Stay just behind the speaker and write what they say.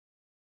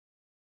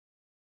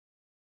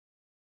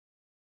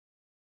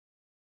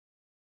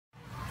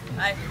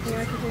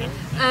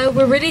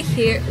We're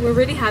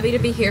really happy to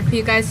be here for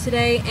you guys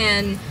today,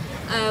 and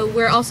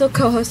we're also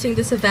co-hosting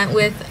this event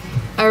with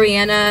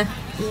Ariana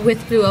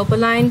with Blue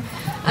Opaline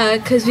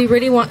because we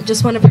really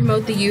just want to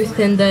promote the youth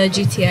in the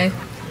GTA.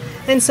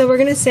 And so we're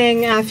going to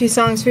sing a few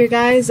songs for you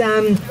guys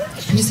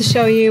just to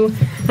show you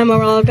what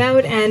we're all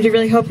about, and we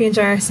really hope you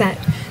enjoy our set.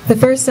 The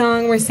first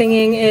song we're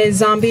singing is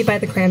Zombie by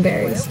the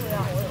Cranberries.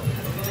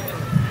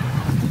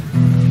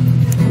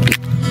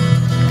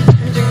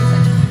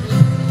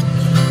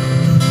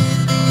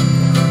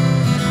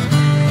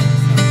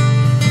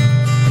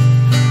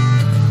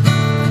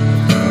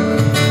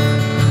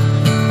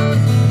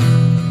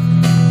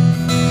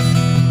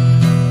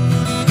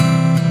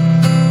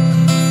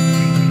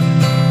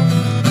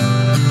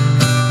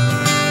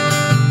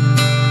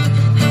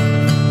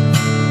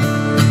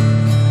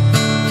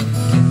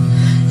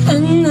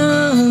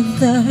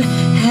 Another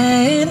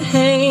head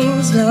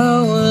hangs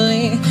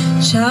lowly,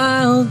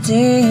 child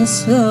is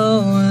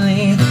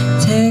slowly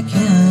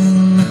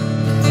taken,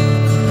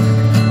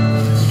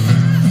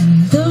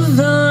 and the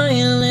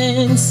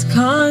violence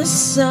caused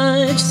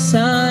such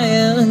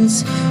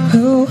silence.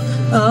 Who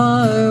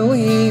are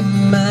we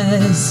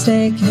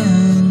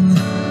mistaken?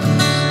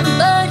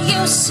 But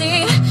you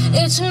see,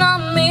 it's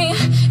not me,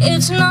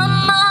 it's not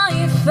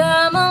my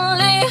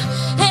family.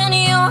 In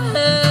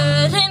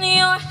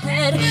your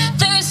head,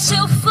 they're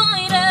still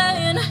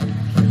fighting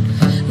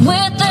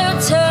with their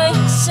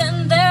tanks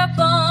and their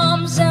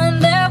bombs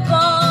and their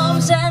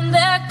bombs and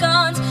their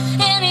guns.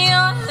 In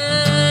your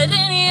head,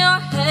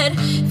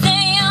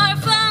 they are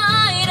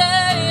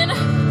fighting.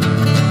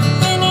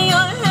 In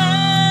your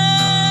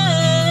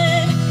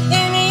head,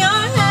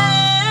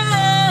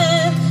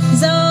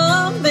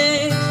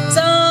 zombie,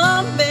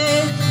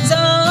 zombie,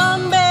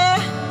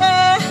 zombie.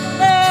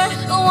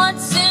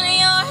 What's in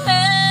your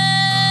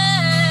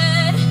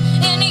head?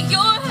 In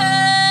your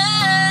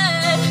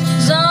head,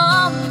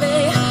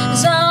 zombie,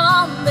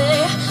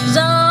 zombie,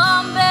 zombie.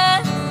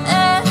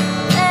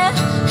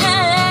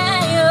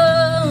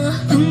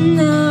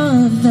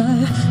 Another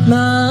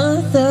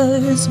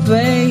mother's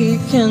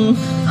breaking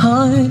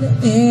heart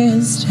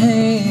is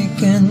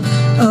taken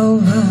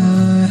over,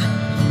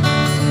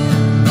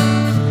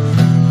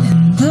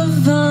 and the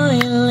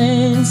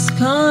violence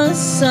caused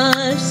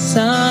such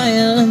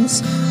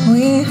silence.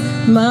 We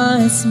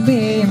must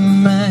be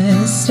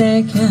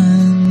mistaken.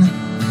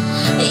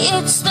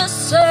 It's the